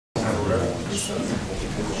Good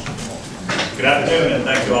afternoon, and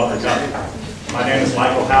thank you all for coming. My name is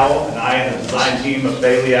Michael Howell, and I and the design team of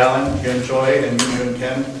Bailey Allen, Hyun Choi, and Yoon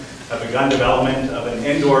Kim have begun development of an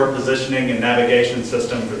indoor positioning and navigation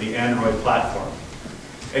system for the Android platform.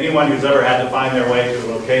 Anyone who's ever had to find their way to a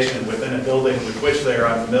location within a building with which they are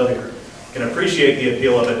unfamiliar can appreciate the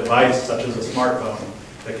appeal of a device such as a smartphone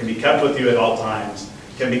that can be kept with you at all times,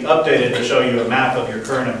 can be updated to show you a map of your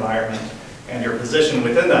current environment and your position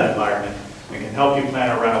within that environment, and can help you plan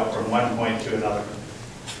a route from one point to another.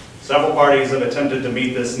 Several parties have attempted to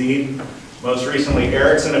meet this need. Most recently,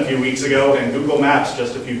 Ericsson a few weeks ago, and Google Maps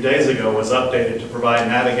just a few days ago was updated to provide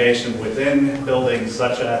navigation within buildings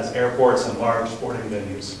such as airports and large sporting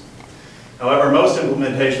venues. However, most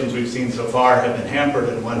implementations we've seen so far have been hampered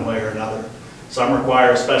in one way or another. Some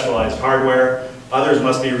require specialized hardware, others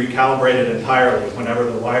must be recalibrated entirely whenever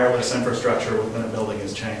the wireless infrastructure within a building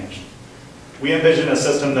is changed. We envision a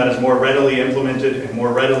system that is more readily implemented and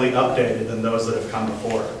more readily updated than those that have come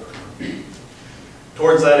before.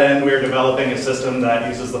 Towards that end, we are developing a system that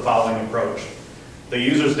uses the following approach. The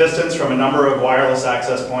user's distance from a number of wireless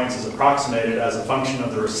access points is approximated as a function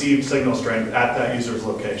of the received signal strength at that user's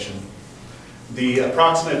location. The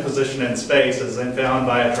approximate position in space is then found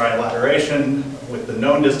by a trilateration with the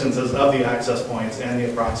known distances of the access points and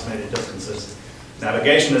the approximated distances.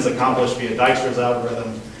 Navigation is accomplished via Dijkstra's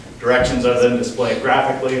algorithm. Directions are then displayed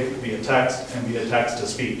graphically via text and via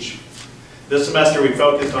text-to-speech. This semester we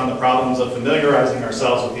focused on the problems of familiarizing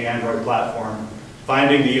ourselves with the Android platform,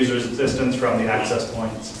 finding the user's distance from the access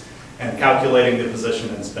points, and calculating the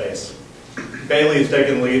position in space. Bailey has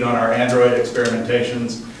taken lead on our Android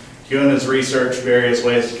experimentations. Hyun has researched various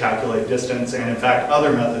ways to calculate distance and, in fact,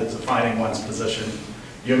 other methods of finding one's position.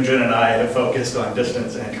 Yoongjin and I have focused on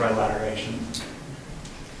distance and trilateration.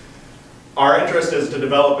 Our interest is to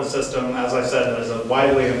develop a system, as I said, that is as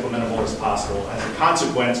widely implementable as possible. As a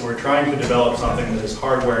consequence, we're trying to develop something that is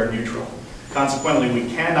hardware neutral. Consequently, we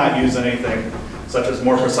cannot use anything such as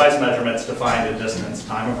more precise measurements to find a distance,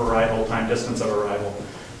 time of arrival, time distance of arrival.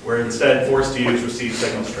 We're instead forced to use received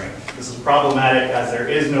signal strength. This is problematic as there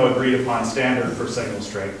is no agreed upon standard for signal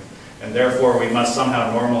strength, and therefore we must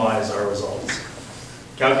somehow normalize our results.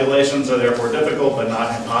 Calculations are therefore difficult but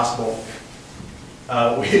not impossible.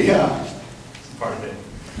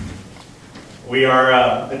 We are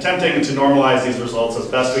attempting to normalize these results as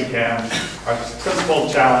best we can. Our principal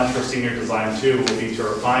challenge for Senior Design 2 will be to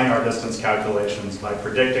refine our distance calculations by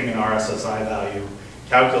predicting an RSSI value,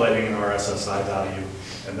 calculating an RSSI value,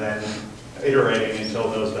 and then iterating until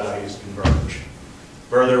those values converge.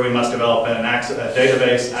 Further, we must develop a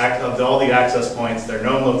database of all the access points, their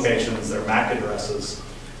known locations, their MAC addresses,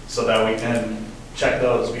 so that we can check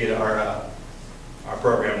those via our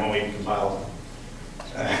program when we compile them.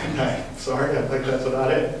 Sorry, I think that's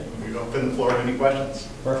about it. We open the floor to any questions.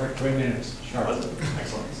 Perfect, 3 minutes. Sure.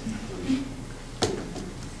 Excellent.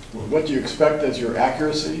 Well, what do you expect as your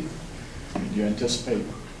accuracy? Do you anticipate?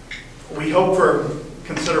 We hope for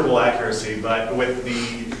considerable accuracy, but with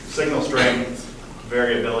the signal strength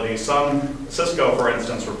variability, Cisco, for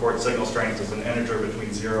instance, reports signal strength as an integer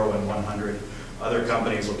between 0 and 100. Other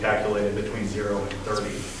companies will calculate it between 0 and 30.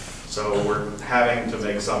 So we're having to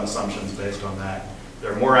make some assumptions based on that.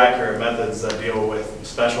 There are more accurate methods that deal with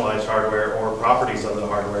specialized hardware or properties of the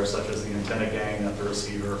hardware, such as the antenna gain of the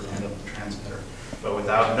receiver and of the transmitter. But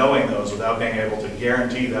without knowing those, without being able to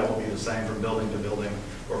guarantee that will be the same from building to building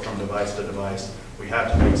or from device to device, we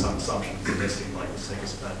have to make some assumptions, and this seems like the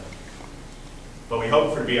safest bet. But we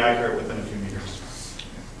hope for it to be accurate within a few meters.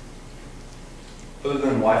 Other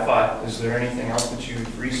than Wi-Fi, is there anything else that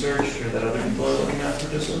you've researched or that other people are looking at for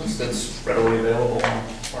distance that's readily available on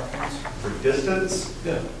smartphones? For distance?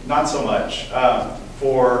 Yeah. Not so much.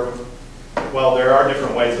 Well, there are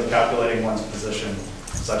different ways of calculating one's position,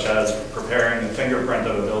 such as preparing the fingerprint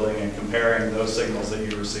of a building and comparing those signals that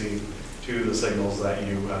you receive to the signals that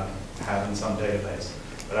you have in some database.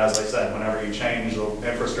 But as I said, whenever you change the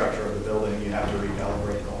infrastructure of the building, you have to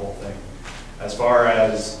recalibrate the whole thing. As far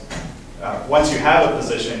as once you have a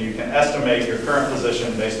position, you can estimate your current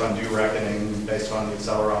position based on due reckoning, based on the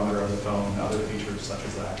accelerometer of the phone, other features such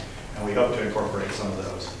as that. And we hope to incorporate some of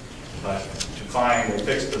those. But to find a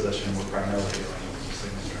fixed position, we're primarily dealing with the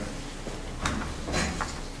signal strength.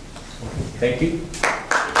 Thank you.